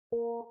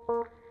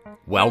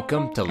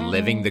Welcome to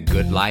Living the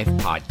Good Life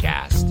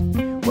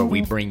podcast, where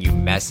we bring you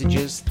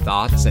messages,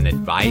 thoughts, and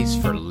advice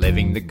for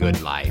living the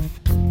good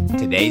life.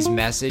 Today's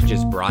message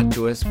is brought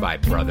to us by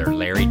Brother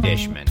Larry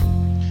Dishman.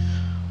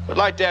 I'd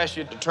like to ask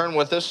you to turn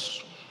with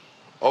us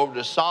over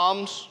to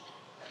Psalms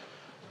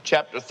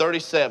chapter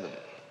 37.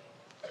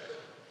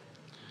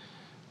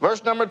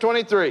 Verse number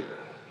 23.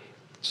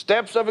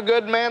 Steps of a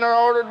good man are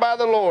ordered by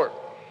the Lord,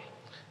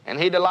 and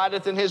he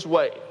delighteth in his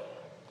way.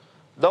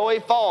 Though he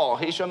fall,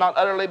 he shall not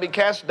utterly be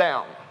cast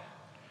down,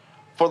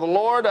 for the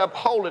Lord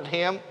upholdeth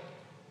him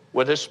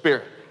with his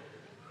spirit.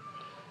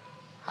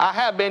 I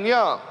have been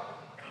young,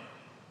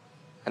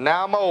 and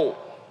now I'm old,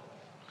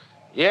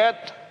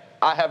 yet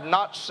I have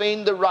not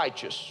seen the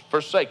righteous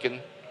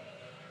forsaken,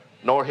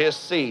 nor his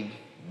seed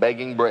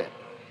begging bread.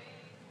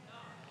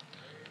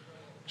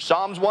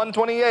 Psalms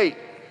 128,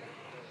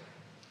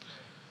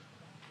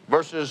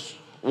 verses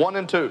 1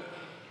 and 2.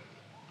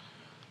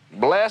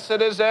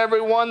 Blessed is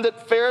everyone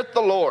that feareth the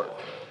Lord,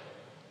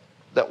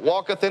 that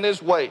walketh in his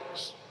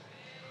ways.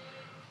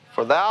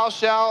 For thou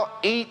shalt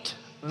eat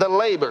the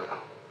labor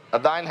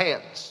of thine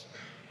hands.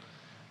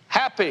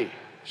 Happy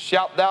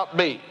shalt thou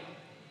be,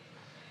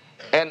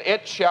 and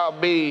it shall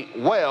be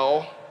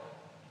well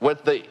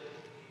with thee.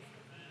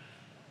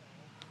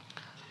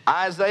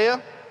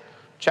 Isaiah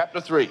chapter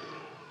 3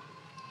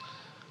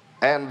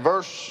 and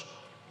verse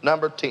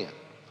number 10.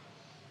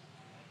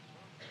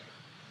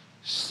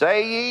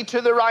 Say ye to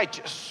the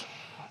righteous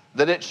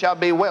that it shall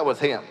be well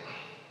with him,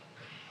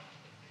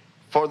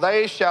 for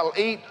they shall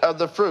eat of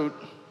the fruit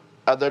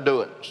of their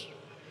doings.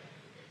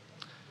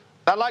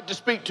 I'd like to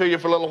speak to you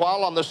for a little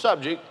while on the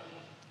subject,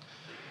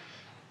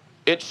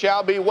 it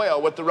shall be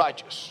well with the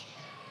righteous.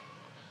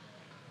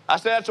 I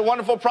say that's a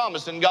wonderful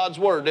promise in God's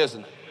word,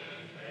 isn't it?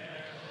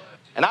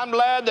 And I'm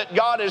glad that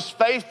God is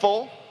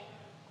faithful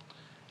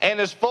and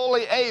is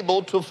fully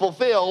able to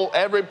fulfill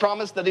every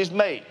promise that he's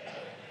made.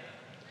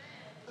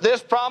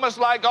 This promise,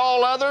 like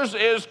all others,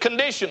 is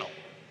conditional.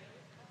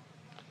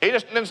 He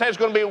just didn't say it's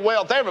going to be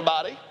well with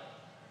everybody,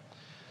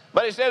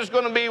 but he said it's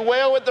going to be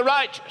well with the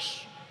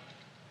righteous.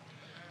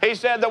 He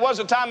said, there was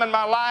a time in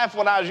my life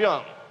when I was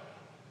young.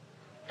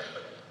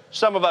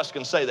 Some of us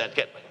can say that,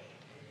 can't we?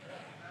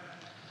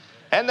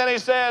 And then he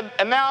said,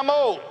 and now I'm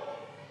old.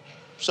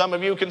 Some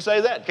of you can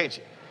say that, can't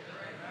you?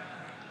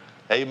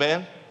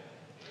 Amen.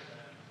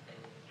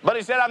 But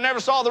he said, I've never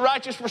saw the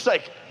righteous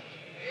forsaken.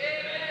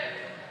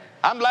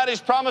 I'm glad he's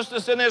promised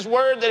us in his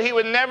word that he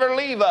would never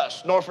leave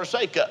us nor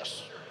forsake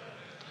us.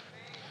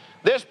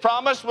 This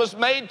promise was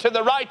made to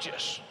the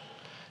righteous,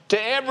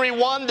 to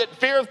everyone that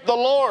feareth the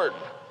Lord,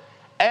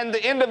 and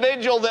the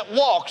individual that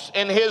walks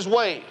in his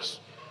ways.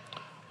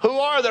 Who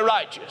are the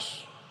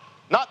righteous?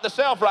 Not the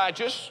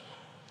self-righteous.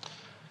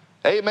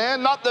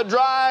 Amen. Not the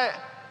dry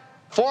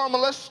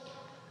formalist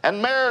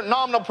and mere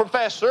nominal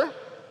professor.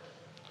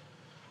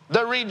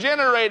 The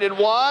regenerated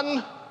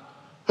one,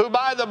 who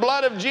by the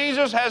blood of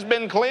Jesus has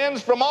been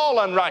cleansed from all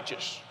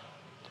unrighteous.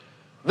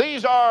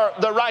 These are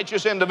the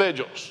righteous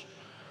individuals.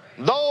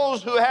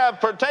 Those who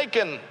have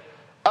partaken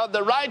of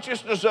the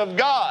righteousness of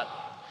God,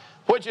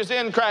 which is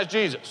in Christ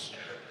Jesus.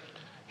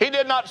 He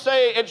did not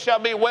say it shall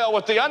be well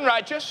with the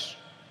unrighteous.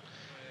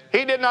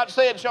 He did not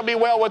say it shall be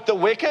well with the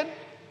wicked,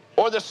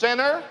 or the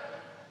sinner,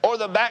 or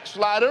the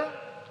backslider,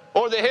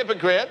 or the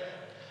hypocrite.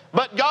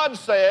 But God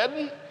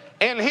said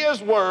in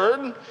his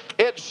word,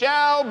 it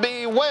shall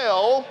be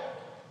well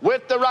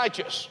with the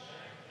righteous.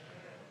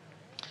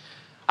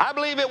 I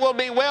believe it will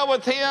be well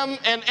with him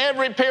in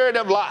every period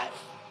of life.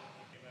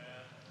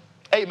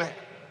 Amen.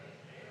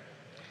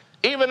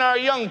 Even our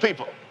young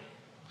people.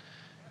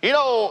 You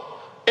know,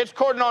 it's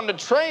according on the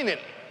training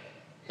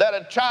that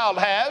a child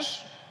has,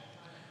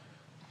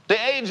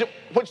 the age at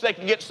which they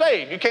can get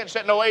saved. You can't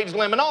set no age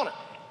limit on it.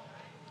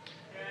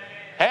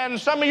 And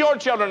some of your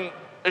children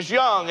is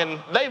young,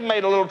 and they've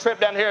made a little trip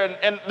down here,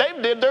 and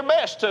they did their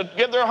best to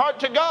give their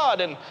heart to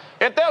God. And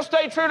if they'll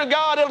stay true to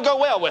God, it'll go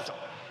well with them.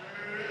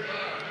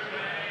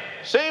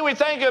 See, we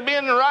think of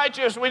being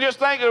righteous, we just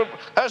think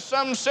of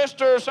some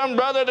sister or some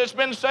brother that's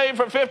been saved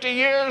for 50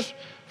 years.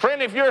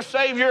 Friend, if you're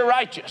saved, you're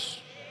righteous.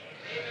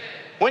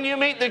 When you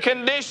meet the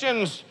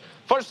conditions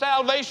for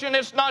salvation,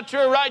 it's not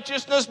your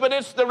righteousness, but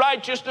it's the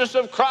righteousness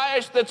of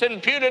Christ that's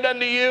imputed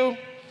unto you.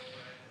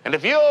 And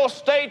if you'll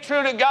stay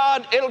true to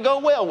God, it'll go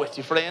well with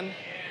you, friend.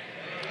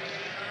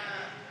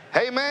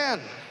 Amen.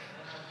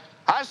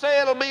 I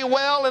say it'll be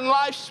well in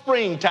life's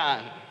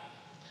springtime,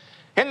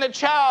 in the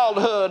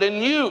childhood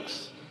and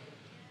youth.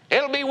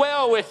 It'll be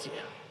well with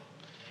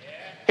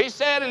you. He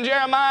said in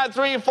Jeremiah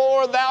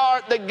 3:4, thou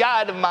art the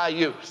guide of my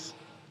youth.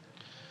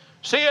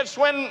 See, it's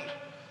when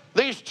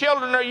these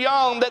children are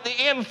young that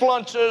the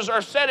influences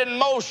are set in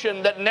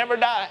motion that never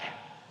die.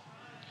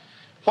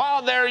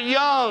 While they're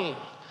young,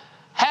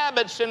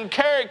 habits and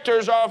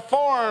characters are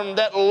formed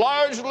that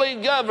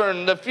largely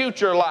govern the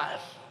future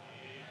life.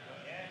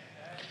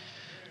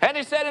 And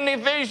he said in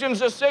Ephesians,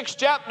 the 6th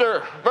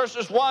chapter,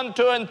 verses 1,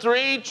 2, and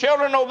 3,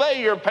 children,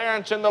 obey your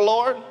parents in the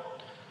Lord,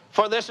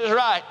 for this is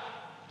right.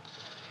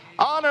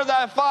 Honor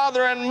thy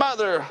father and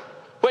mother,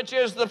 which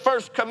is the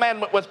first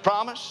commandment with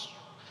promise,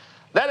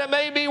 that it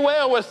may be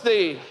well with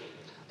thee,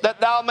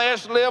 that thou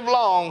mayest live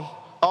long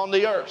on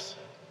the earth.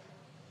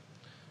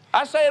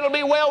 I say it'll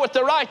be well with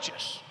the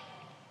righteous.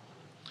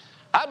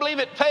 I believe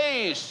it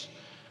pays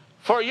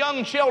for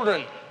young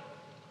children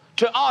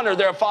to honor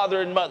their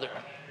father and mother.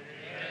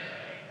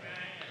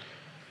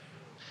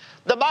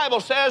 The Bible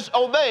says,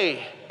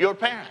 obey your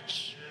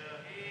parents.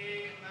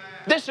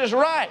 This is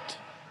right.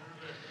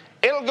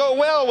 It'll go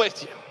well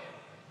with you.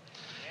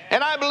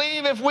 And I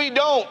believe if we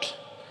don't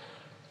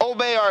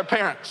obey our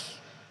parents,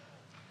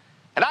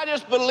 and I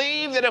just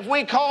believe that if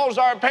we cause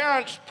our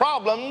parents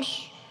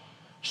problems,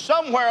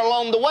 somewhere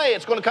along the way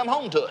it's going to come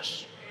home to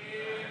us.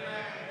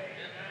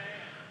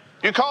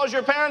 You cause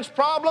your parents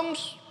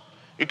problems,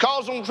 you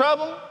cause them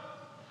trouble.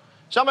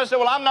 Somebody said,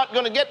 well, I'm not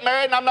going to get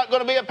married and I'm not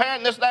going to be a parent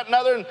and this, that, and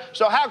other. And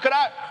so how could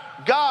I?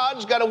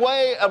 God's got a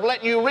way of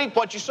letting you reap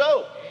what you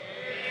sow.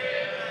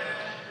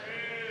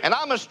 And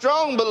I'm a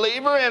strong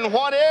believer in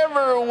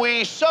whatever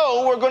we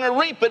sow, we're going to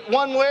reap it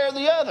one way or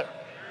the other.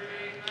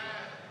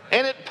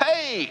 And it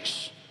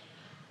pays,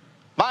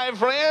 my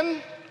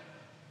friend,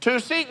 to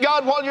seek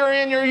God while you're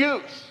in your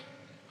youth.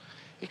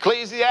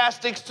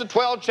 Ecclesiastes, the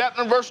 12th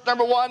chapter, verse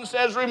number 1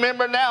 says,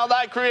 remember now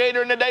thy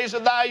Creator in the days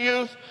of thy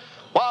youth,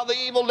 while the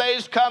evil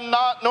days come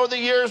not, nor the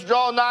years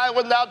draw nigh,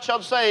 when thou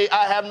shalt say,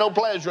 I have no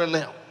pleasure in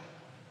them.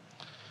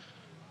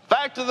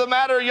 Fact of the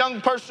matter,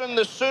 young person,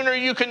 the sooner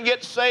you can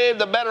get saved,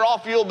 the better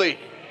off you'll be.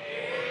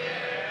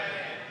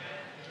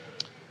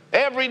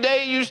 Every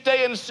day you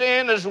stay in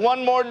sin is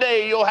one more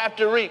day you'll have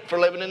to reap for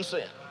living in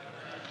sin.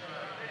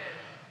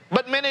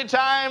 But many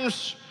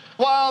times,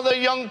 while the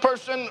young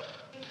person,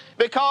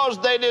 because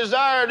they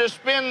desire to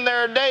spend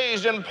their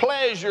days in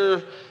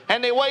pleasure,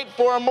 and they wait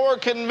for a more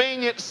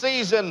convenient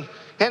season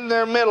in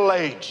their middle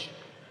age.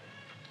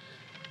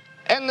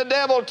 And the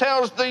devil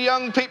tells the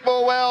young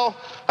people, well,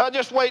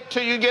 just wait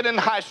till you get in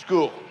high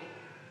school.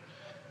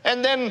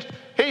 And then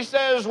he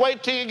says,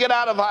 wait till you get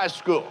out of high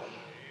school.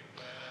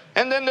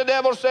 And then the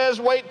devil says,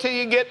 wait till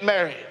you get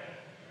married.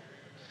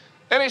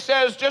 And he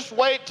says, just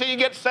wait till you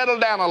get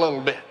settled down a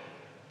little bit.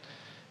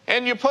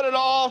 And you put it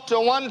off to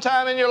one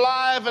time in your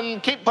life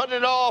and keep putting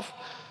it off.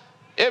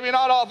 If you're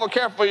not awful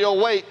careful,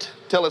 you'll wait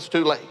till it's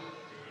too late.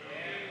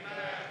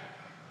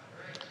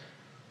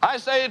 I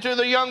say to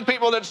the young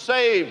people that's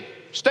saved,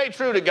 stay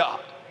true to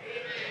God.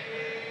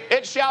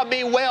 It shall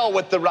be well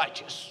with the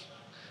righteous.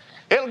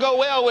 It'll go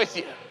well with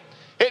you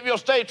if you'll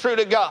stay true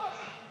to God.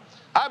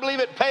 I believe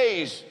it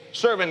pays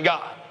serving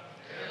God.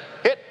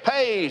 It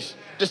pays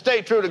to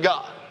stay true to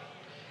God.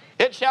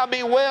 It shall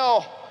be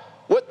well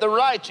with the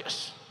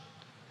righteous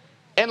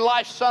in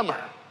life's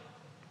summer.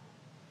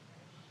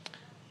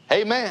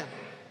 Amen.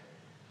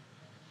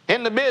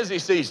 In the busy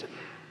season.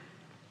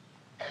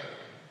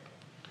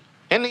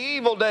 In the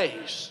evil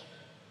days.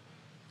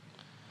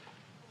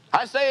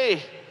 I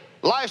say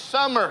life's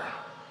summer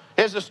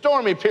is a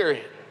stormy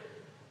period.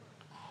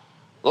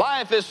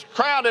 Life is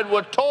crowded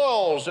with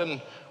toils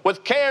and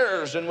with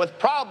cares and with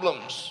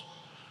problems,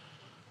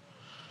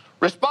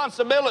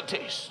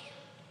 responsibilities,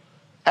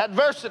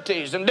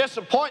 adversities, and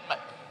disappointment.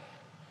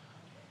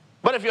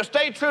 But if you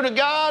stay true to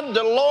God,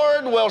 the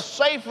Lord will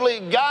safely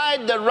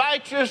guide the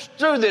righteous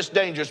through this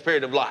dangerous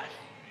period of life.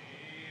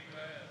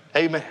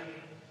 Amen.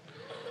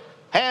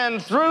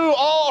 And through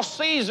all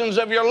seasons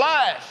of your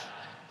life,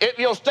 if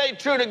you'll stay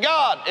true to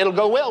God, it'll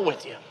go well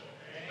with you.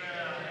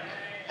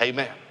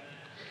 Amen.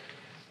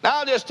 Now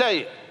I'll just tell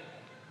you,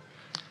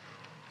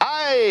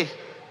 I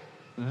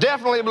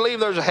definitely believe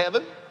there's a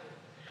heaven.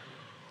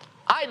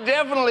 I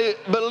definitely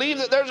believe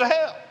that there's a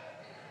hell.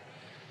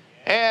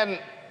 And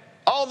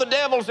all the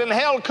devils in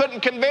hell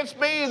couldn't convince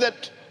me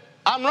that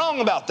I'm wrong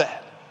about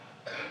that.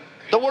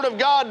 The Word of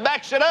God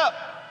backs it up.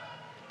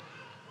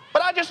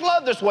 But I just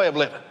love this way of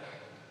living.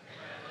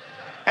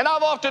 And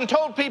I've often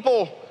told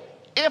people,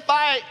 if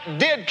I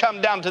did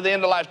come down to the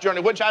end of life's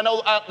journey, which I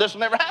know this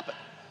will never happen,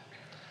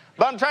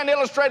 but I'm trying to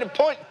illustrate a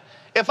point.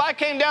 If I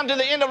came down to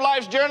the end of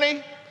life's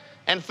journey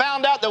and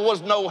found out there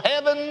was no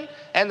heaven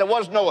and there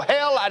was no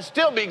hell, I'd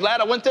still be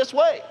glad I went this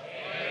way.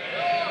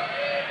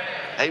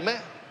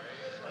 Amen.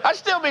 I'd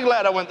still be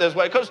glad I went this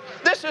way, because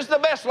this is the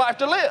best life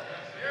to live.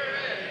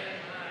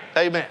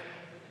 Amen.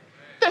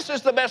 This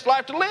is the best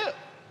life to live.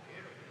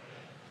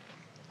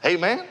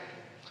 Amen.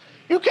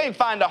 You can't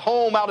find a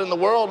home out in the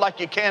world like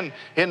you can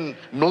in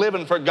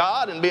living for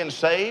God and being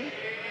saved.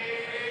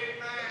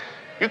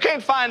 You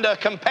can't find a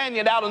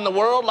companion out in the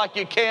world like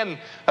you can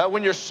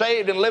when you're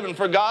saved and living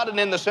for God and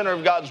in the center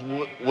of God's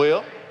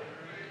will.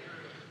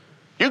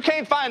 You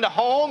can't find a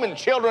home and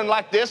children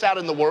like this out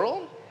in the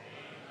world.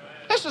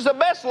 This is the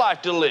best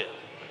life to live.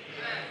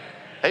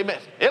 Amen.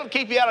 It'll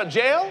keep you out of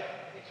jail,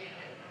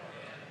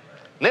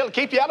 and it'll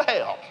keep you out of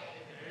hell.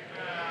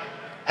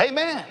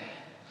 Amen.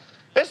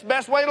 It's the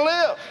best way to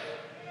live.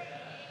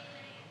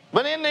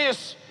 But in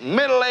this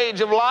middle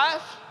age of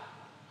life,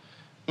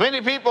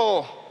 many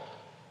people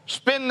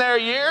spend their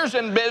years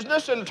in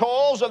business and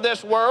toils of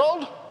this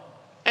world,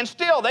 and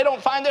still they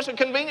don't find this a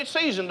convenient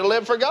season to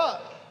live for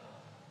God.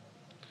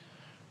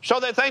 So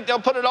they think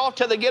they'll put it off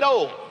till they get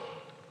old.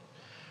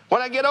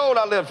 When I get old,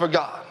 I'll live for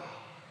God.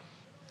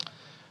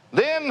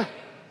 Then,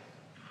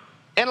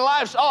 in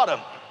life's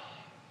autumn,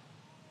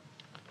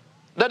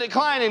 the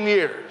declining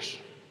years,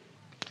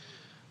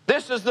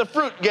 this is the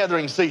fruit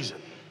gathering season.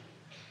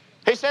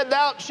 He said,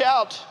 thou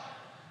shalt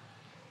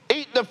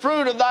eat the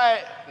fruit of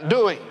thy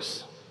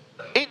doings,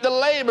 eat the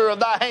labor of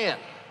thy hand.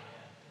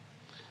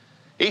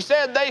 He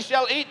said, they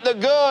shall eat the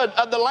good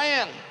of the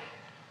land,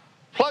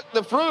 pluck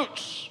the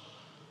fruits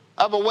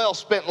of a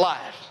well-spent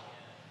life.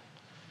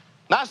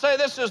 And I say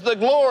this is the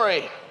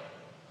glory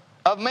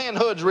of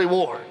manhood's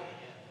reward.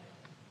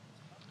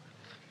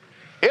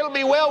 It'll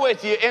be well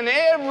with you in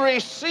every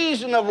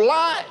season of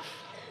life.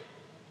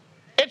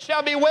 It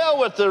shall be well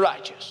with the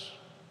righteous.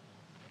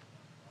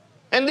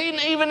 And then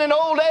even in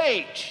old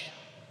age,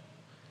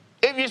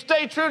 if you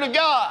stay true to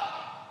God,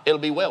 it'll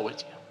be well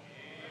with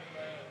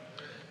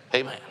you.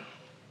 Amen.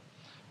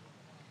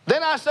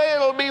 Then I say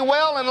it'll be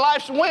well in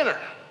life's winter,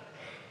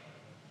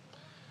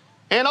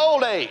 in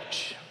old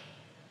age.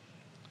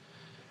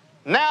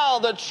 Now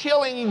the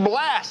chilling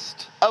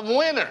blast of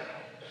winter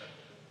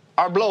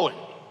are blowing.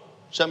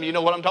 Some of you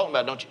know what I'm talking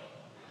about, don't you?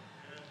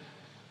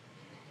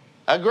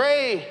 A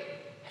gray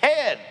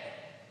head,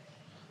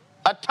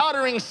 a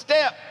tottering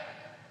step,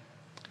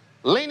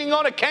 leaning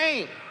on a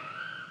cane,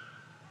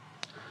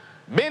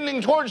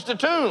 bending towards the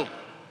tomb.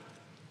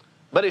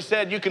 But he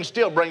said, you can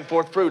still bring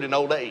forth fruit in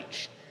old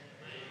age.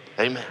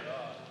 Amen.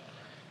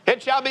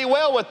 It shall be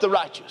well with the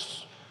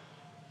righteous.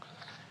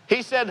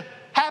 He said,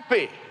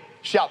 happy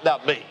shalt thou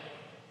be.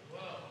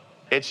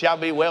 It shall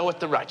be well with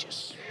the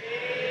righteous.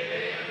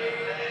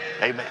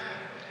 Amen.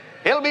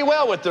 It'll be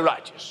well with the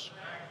righteous.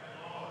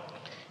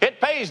 It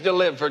pays to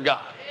live for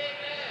God.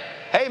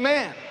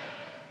 Amen.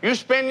 You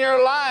spend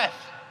your life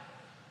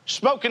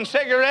smoking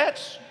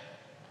cigarettes,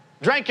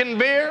 drinking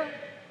beer,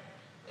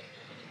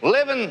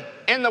 living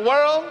in the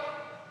world.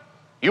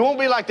 You won't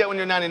be like that when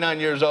you're 99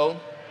 years old.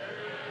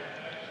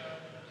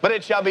 But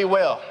it shall be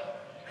well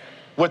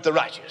with the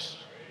righteous.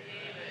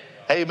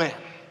 Amen.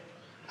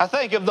 I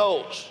think of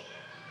those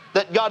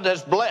that God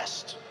has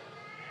blessed.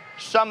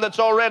 Some that's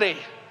already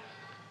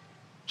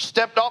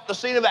stepped off the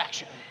scene of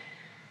action.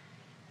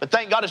 But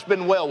thank God it's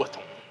been well with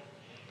them.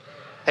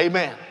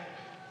 Amen.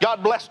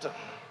 God blessed them.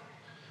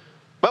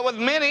 But with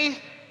many,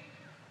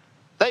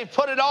 they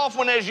put it off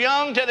when they're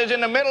young till they're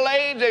in the middle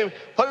age. They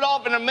put it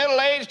off in the middle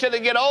age till they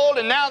get old,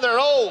 and now they're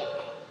old.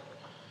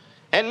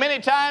 And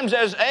many times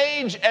as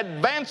age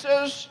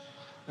advances,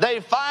 they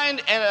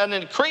find an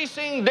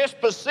increasing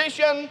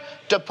disposition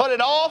to put it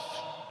off.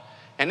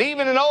 And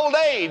even in old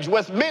age,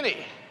 with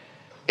many,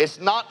 it's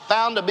not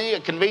found to be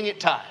a convenient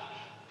time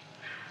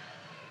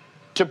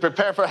to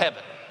prepare for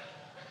heaven.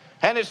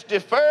 And it's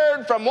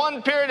deferred from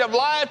one period of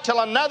life till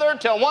another,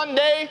 till one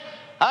day,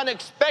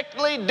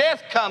 unexpectedly,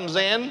 death comes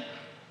in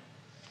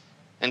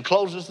and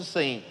closes the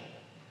scene.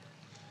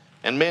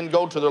 And men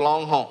go to their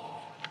long home.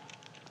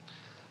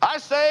 I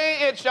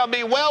say it shall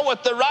be well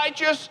with the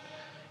righteous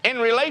in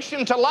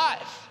relation to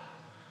life.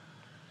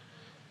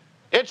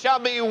 It shall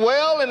be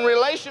well in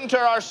relation to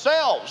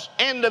ourselves,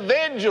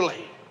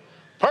 individually,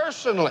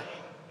 personally,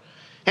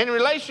 in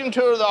relation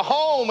to the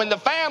home and the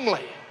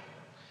family,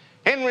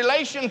 in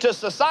relation to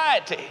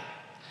society,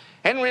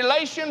 in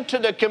relation to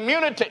the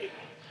community,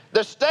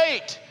 the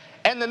state,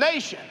 and the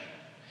nation.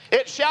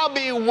 It shall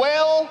be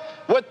well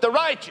with the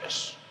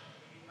righteous.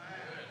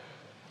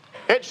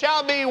 It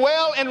shall be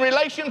well in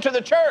relation to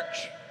the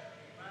church.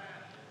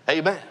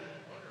 Amen.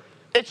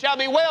 It shall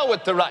be well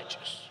with the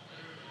righteous.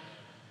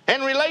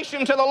 In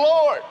relation to the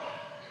Lord,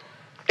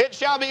 it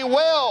shall be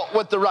well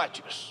with the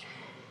righteous.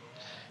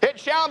 It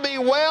shall be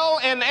well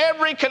in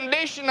every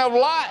condition of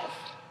life.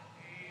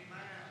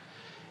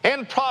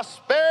 In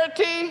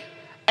prosperity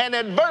and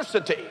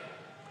adversity,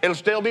 it'll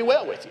still be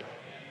well with you.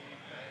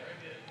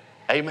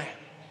 Amen.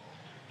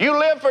 You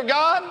live for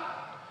God,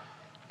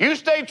 you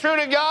stay true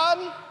to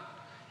God,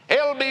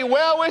 it'll be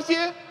well with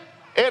you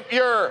if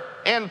you're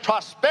in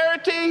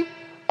prosperity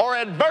or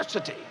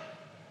adversity.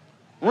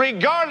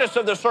 Regardless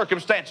of the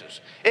circumstances,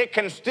 it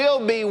can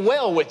still be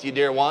well with you,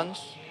 dear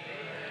ones.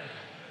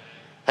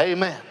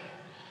 Amen.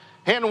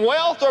 In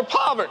wealth or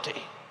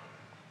poverty,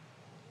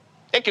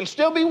 it can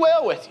still be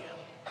well with you.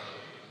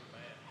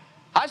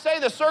 I say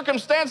the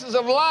circumstances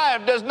of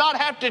life does not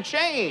have to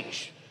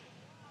change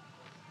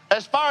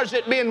as far as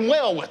it being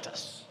well with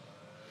us.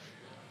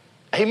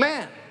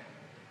 Amen.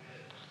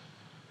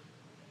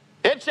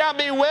 It shall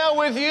be well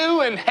with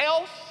you in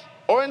health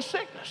or in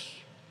sickness.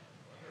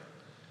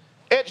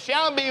 It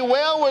shall be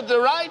well with the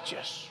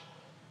righteous.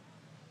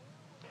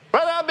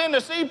 Brother, I've been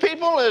to see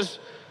people as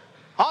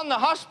on the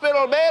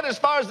hospital bed, as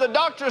far as the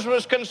doctors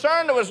was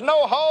concerned, there was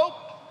no hope.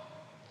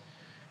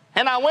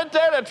 And I went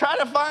there to try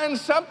to find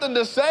something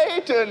to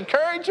say to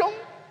encourage them,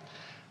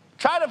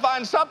 try to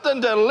find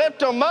something to lift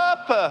them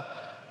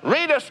up,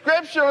 read a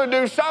scripture or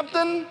do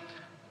something,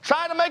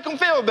 try to make them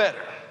feel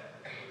better.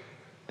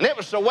 And it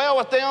was so well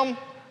with them,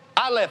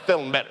 I left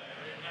feeling better.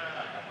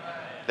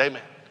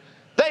 Amen.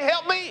 They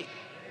helped me.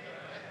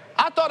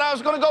 I thought I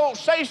was going to go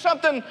say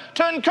something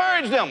to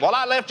encourage them. Well,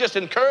 I left just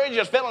encouraged,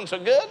 just feeling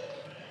so good.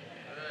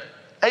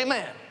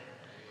 Amen.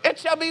 It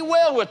shall be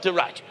well with the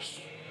righteous.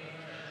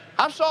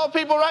 I saw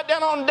people right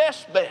down on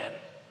deathbed,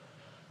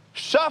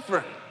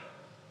 suffering,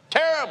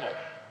 terrible.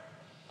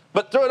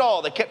 But through it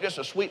all, they kept just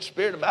a sweet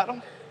spirit about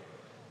them.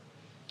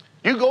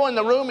 You go in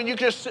the room and you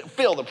just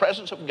feel the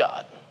presence of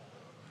God.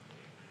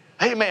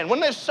 Amen. When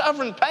they're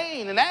suffering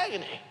pain and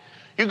agony,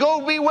 you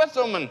go be with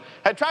them and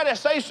try to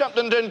say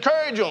something to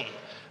encourage them.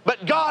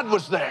 But God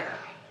was there.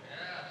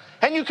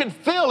 And you could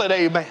feel it,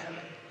 amen.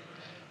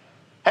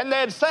 And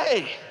they'd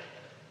say,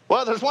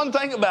 well, there's one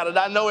thing about it.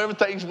 I know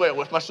everything's well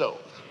with my soul.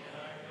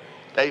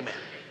 Amen.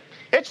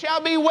 It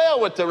shall be well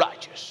with the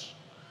righteous.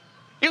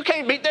 You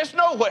can't beat this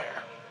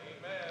nowhere.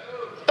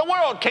 The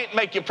world can't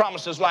make you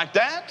promises like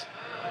that.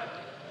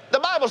 The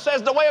Bible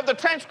says the way of the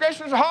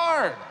transgressor is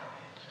hard.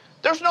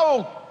 There's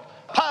no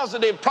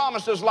positive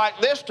promises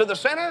like this to the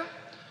sinner,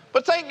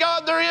 but thank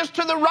God there is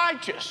to the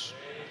righteous.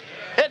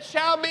 It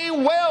shall be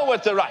well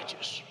with the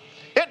righteous.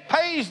 It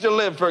pays to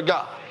live for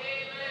God.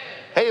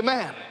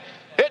 Amen.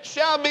 It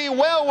shall be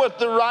well with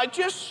the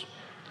righteous,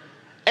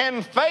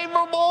 and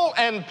favorable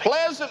and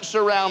pleasant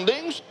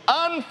surroundings,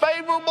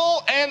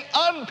 unfavorable and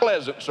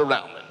unpleasant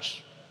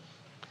surroundings.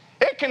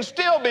 It can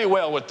still be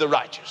well with the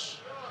righteous.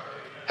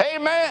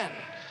 Amen.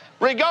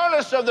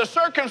 Regardless of the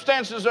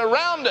circumstances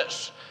around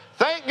us,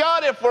 thank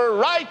God if we're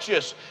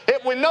righteous,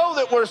 if we know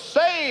that we're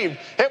saved,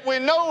 if we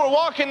know we're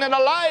walking in the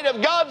light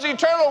of God's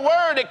eternal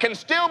word, it can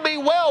still be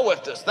well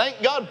with us.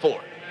 Thank God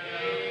for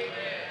it.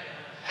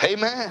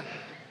 Amen.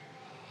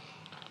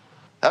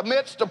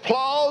 Amidst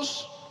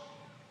applause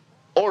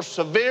or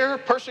severe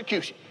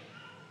persecution,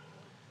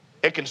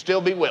 it can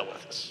still be well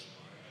with us.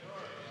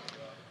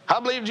 I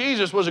believe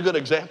Jesus was a good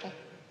example.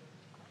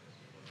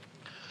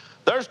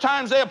 There's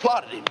times they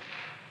applauded him.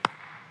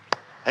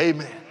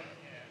 Amen.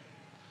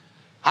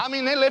 I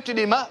mean, they lifted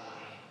him up.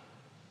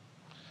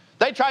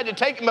 They tried to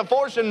take him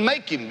before us and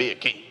make him be a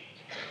king.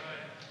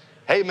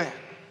 Amen.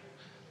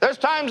 There's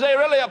times they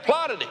really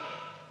applauded him.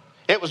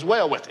 It was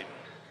well with him.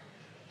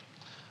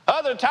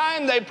 Other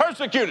times they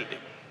persecuted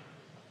him.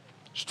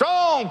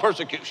 Strong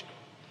persecution.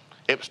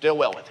 It was still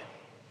well with him.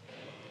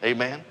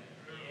 Amen.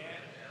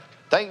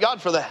 Thank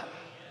God for that.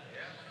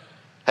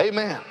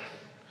 Amen.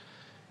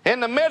 In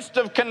the midst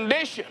of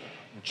condition,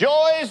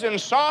 joys and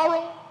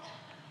sorrow,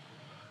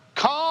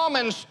 calm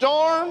and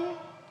storm,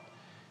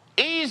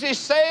 easy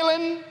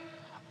sailing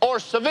or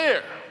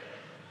severe,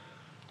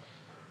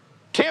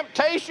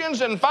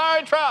 temptations and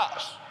fiery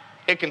trials,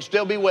 it can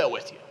still be well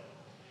with you.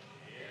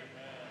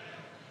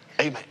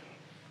 Amen.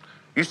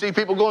 You see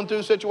people going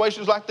through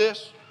situations like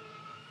this,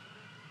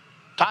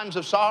 times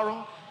of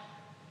sorrow,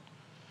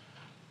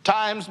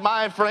 times,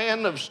 my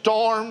friend, of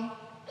storm,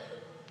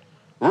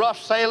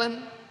 rough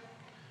sailing,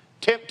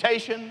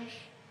 temptations,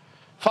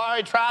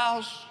 fiery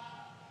trials,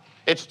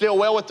 it's still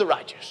well with the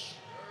righteous.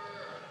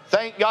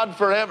 Thank God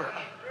forever.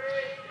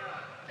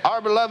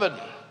 Our beloved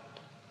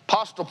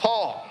Apostle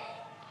Paul,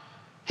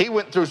 he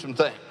went through some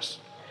things.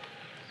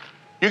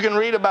 You can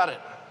read about it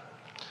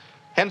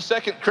in 2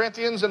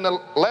 Corinthians in the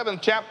 11th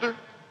chapter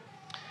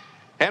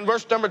and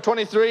verse number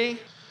 23.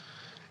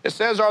 It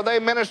says, are they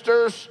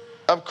ministers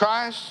of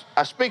Christ?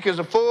 I speak as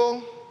a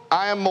fool,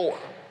 I am more.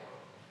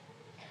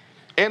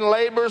 In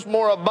labors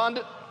more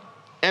abundant,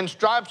 in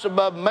stripes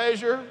above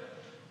measure,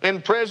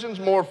 in prisons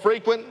more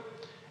frequent,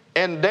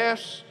 in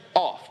deaths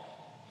oft.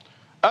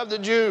 Of the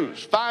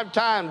Jews, 5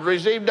 times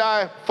received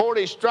I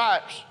 40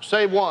 stripes,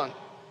 save one.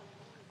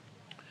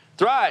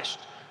 Thrice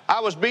I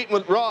was beaten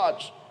with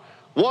rods.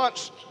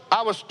 Once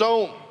I was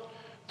stoned.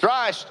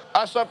 Thrice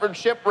I suffered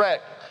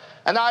shipwreck.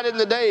 A night and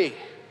the day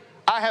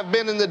I have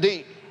been in the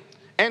deep,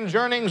 in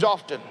journeyings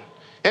often,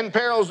 in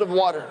perils of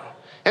water,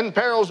 in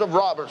perils of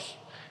robbers,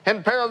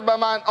 in perils by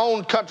mine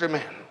own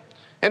countrymen,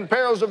 in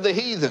perils of the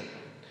heathen,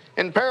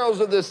 in perils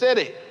of the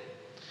city,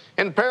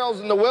 in perils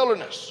in the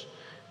wilderness,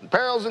 in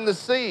perils in the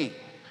sea,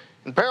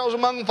 in perils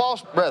among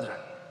false brethren,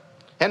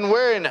 in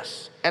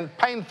weariness and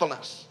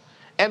painfulness,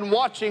 and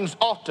watchings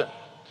often,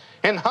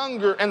 in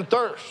hunger and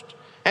thirst,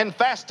 and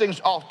fastings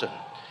often,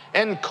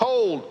 and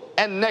cold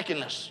and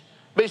nakedness,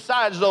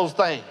 besides those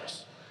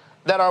things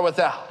that are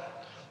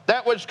without,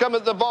 that which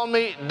cometh upon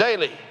me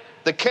daily,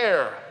 the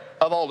care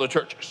of all the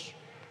churches.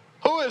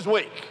 Who is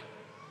weak?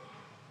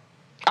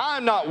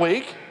 I'm not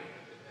weak.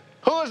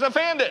 Who is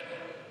offended?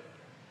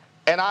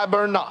 And I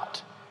burn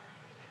not.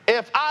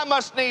 If I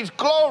must needs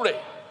glory,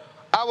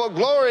 I will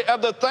glory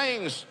of the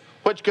things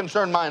which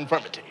concern my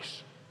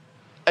infirmities.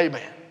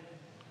 Amen.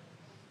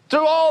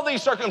 Through all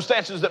these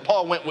circumstances that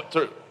Paul went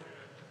through,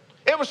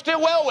 it was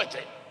still well with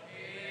him.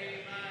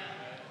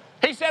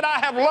 He said, I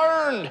have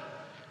learned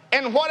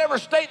in whatever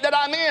state that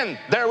I'm in,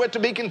 therewith to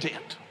be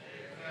content.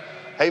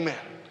 Amen.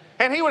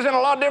 And he was in a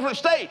lot of different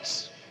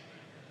states.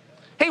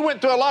 He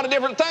went through a lot of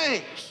different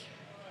things.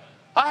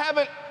 I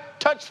haven't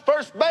touched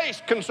first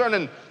base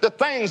concerning the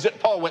things that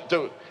Paul went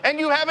through. And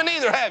you haven't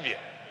either, have you?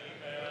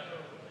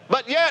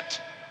 But yet,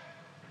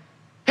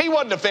 he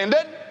wasn't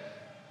offended.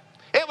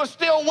 It was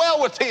still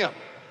well with him.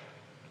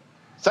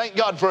 Thank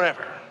God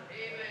forever.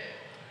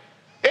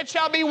 It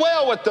shall be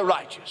well with the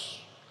righteous.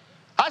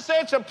 I say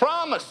it's a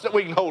promise that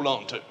we can hold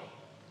on to.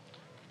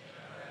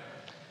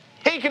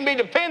 He can be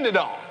depended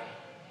on.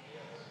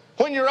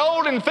 When you're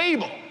old and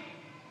feeble,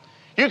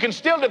 you can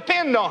still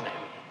depend on him.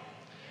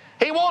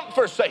 He won't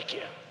forsake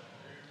you.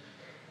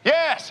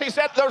 Yes, he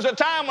said there was a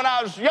time when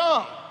I was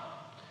young.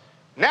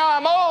 Now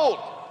I'm old,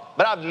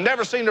 but I've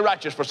never seen the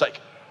righteous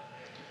forsaken.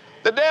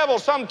 The devil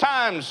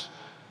sometimes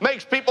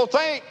makes people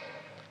think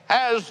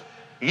as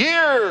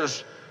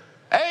years,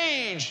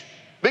 age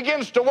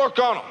begins to work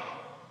on them.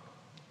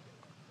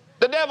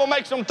 The devil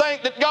makes them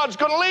think that God's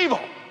going to leave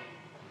them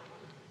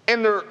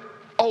in their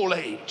old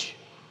age.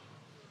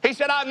 He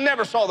said, I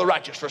never saw the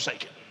righteous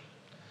forsaken.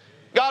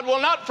 God will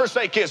not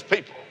forsake his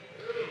people.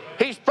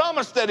 He's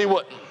promised that he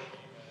wouldn't.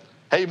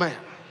 Amen.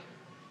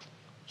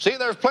 See,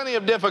 there's plenty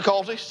of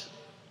difficulties,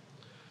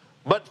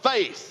 but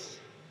faith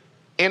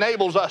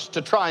enables us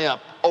to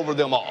triumph over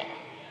them all.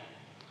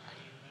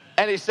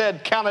 And he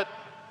said, count it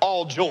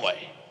all joy.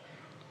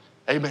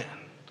 Amen.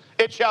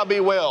 It shall be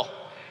well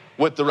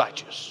with the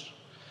righteous.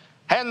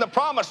 And the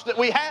promise that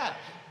we have.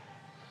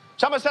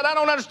 Somebody said, I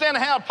don't understand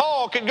how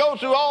Paul could go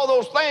through all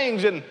those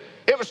things and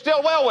it was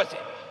still well with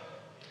him.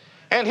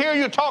 And here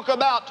you talk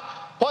about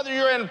whether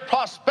you're in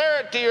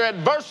prosperity or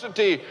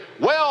adversity,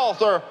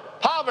 wealth or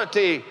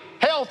poverty,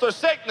 health or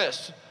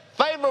sickness,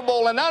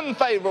 favorable and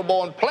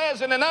unfavorable, and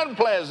pleasant and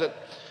unpleasant,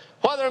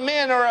 whether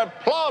men are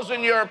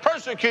applauding you or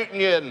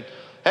persecuting you,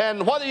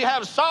 and whether you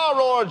have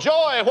sorrow or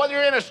joy, whether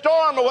you're in a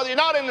storm or whether you're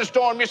not in the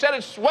storm, you said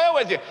it's well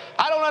with you.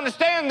 I don't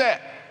understand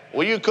that.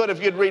 Well, you could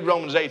if you'd read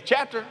Romans 8th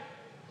chapter.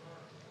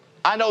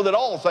 I know that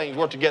all things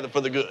work together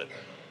for the good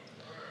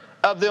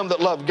of them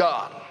that love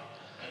God,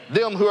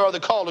 them who are the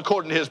called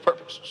according to his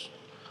purposes.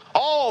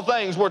 All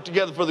things work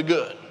together for the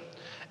good.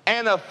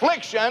 And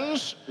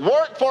afflictions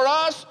work for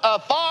us a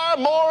far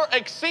more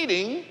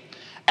exceeding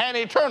and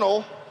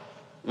eternal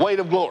weight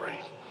of glory.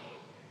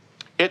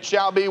 It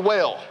shall be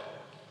well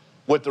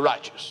with the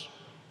righteous.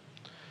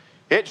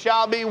 It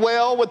shall be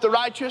well with the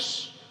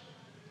righteous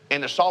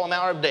in the solemn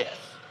hour of death.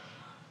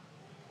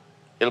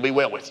 It'll be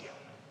well with you.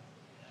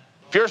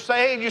 If you're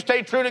saved, you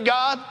stay true to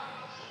God,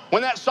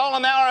 when that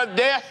solemn hour of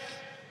death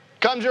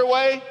comes your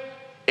way,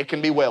 it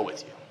can be well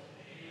with you.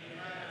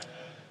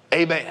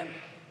 Amen.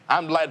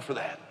 I'm glad for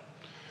that.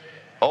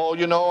 Oh,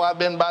 you know, I've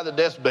been by the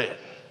deathbed.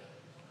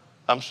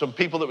 Some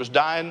people that was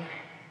dying,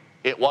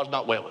 it was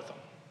not well with them.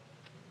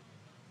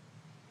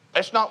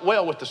 It's not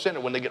well with the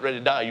sinner when they get ready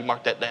to die. You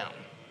mark that down.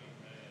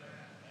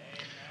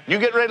 You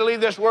get ready to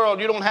leave this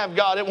world, you don't have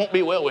God, it won't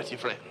be well with you,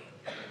 friend.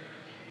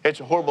 It's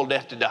a horrible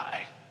death to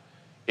die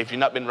if you've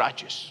not been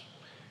righteous,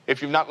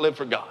 if you've not lived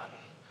for God.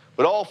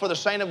 But all for the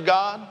saint of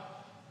God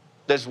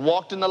that's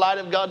walked in the light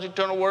of God's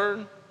eternal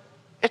word,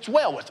 it's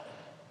well with them.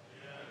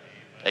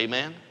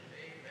 Amen.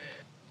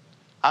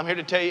 I'm here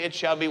to tell you it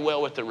shall be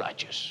well with the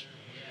righteous.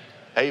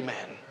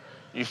 Amen.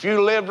 If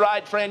you live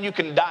right, friend, you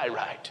can die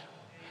right.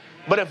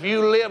 But if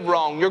you live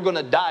wrong, you're going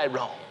to die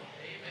wrong.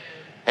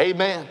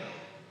 Amen.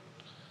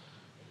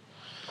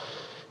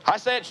 I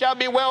say it shall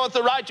be well with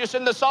the righteous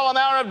in the solemn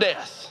hour of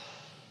death.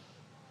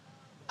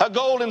 A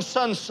golden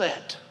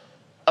sunset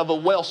of a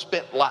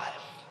well-spent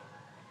life.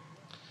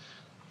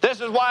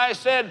 This is why I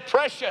said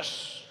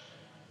precious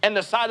in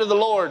the sight of the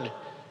Lord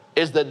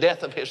is the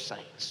death of his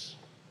saints.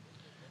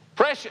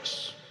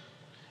 Precious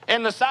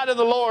in the sight of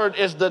the Lord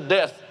is the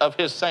death of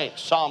his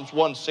saints. Psalms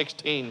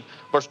 116,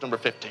 verse number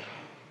 15.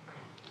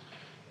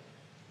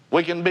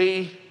 We can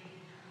be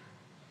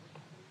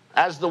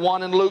as the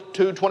one in Luke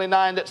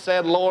 2:29 that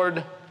said,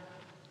 Lord,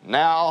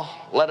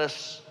 now let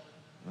us,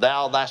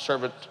 thou thy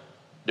servant,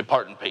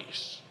 depart in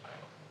peace.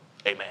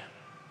 Amen.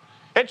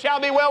 It shall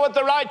be well with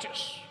the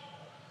righteous.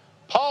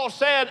 Paul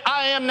said,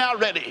 I am now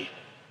ready.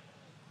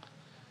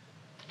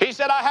 He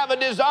said, I have a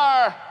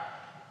desire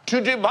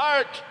to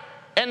depart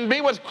and be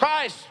with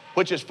Christ,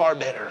 which is far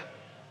better.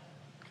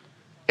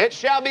 It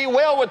shall be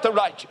well with the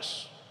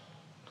righteous.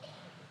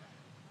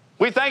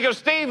 We think of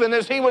Stephen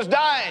as he was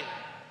dying.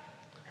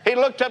 He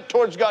looked up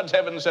towards God's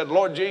heaven and said,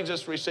 Lord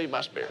Jesus, receive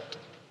my spirit.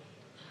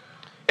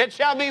 It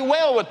shall be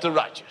well with the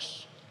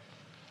righteous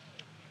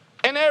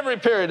in every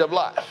period of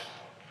life.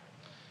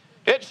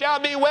 It shall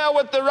be well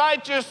with the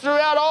righteous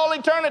throughout all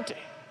eternity.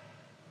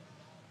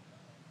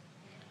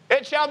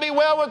 It shall be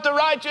well with the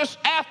righteous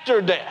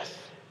after death.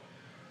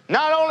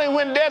 Not only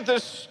when death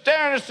is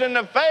staring us in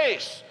the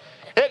face,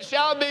 it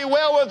shall be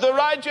well with the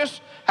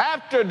righteous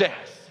after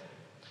death.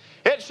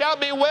 It shall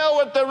be well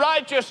with the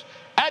righteous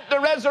at the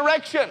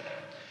resurrection.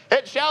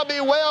 It shall be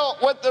well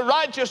with the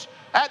righteous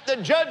at the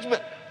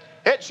judgment.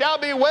 It shall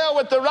be well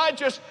with the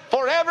righteous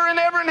forever and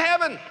ever in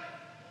heaven.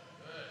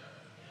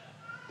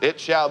 It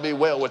shall be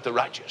well with the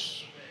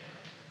righteous.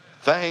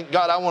 Thank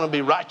God, I want to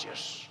be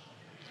righteous.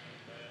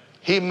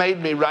 He made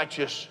me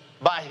righteous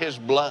by his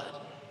blood.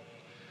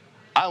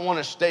 I want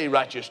to stay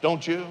righteous,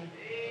 don't you?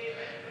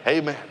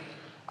 Amen.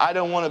 I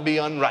don't want to be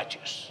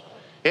unrighteous.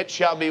 It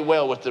shall be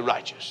well with the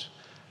righteous.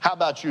 How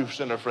about you,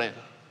 sinner friend?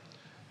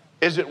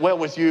 Is it well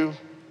with you?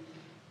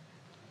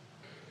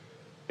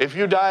 If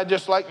you died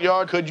just like you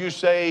are, could you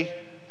say,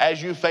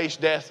 as you face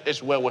death,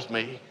 it's well with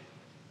me?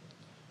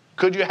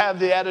 Could you have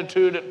the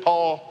attitude that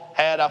Paul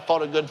had, I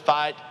fought a good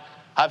fight,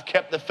 I've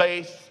kept the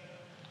faith?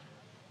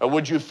 Or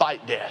would you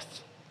fight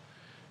death?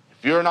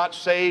 If you're not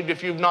saved,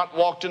 if you've not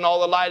walked in all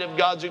the light of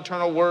God's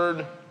eternal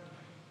word,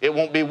 it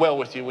won't be well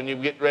with you when you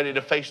get ready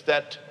to face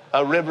that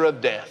river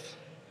of death.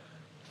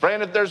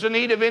 Friend, if there's a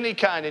need of any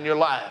kind in your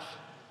life,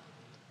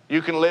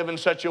 you can live in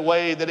such a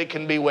way that it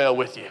can be well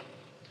with you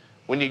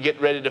when you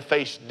get ready to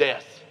face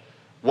death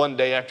one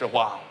day after a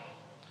while.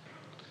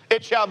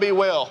 It shall be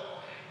well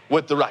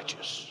with the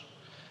righteous.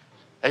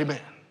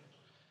 Amen.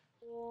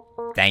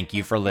 Thank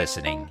you for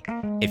listening.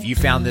 If you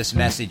found this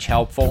message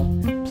helpful,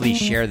 please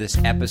share this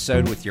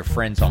episode with your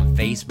friends on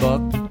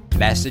Facebook,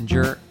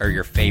 Messenger, or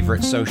your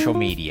favorite social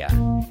media.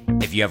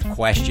 If you have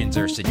questions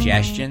or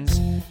suggestions,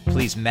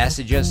 please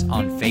message us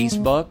on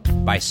Facebook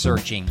by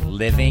searching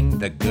Living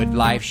the Good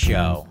Life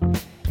Show.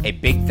 A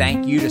big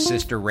thank you to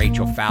Sister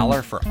Rachel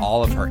Fowler for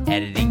all of her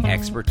editing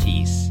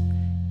expertise.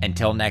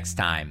 Until next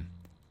time,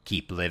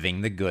 keep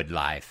living the good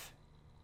life.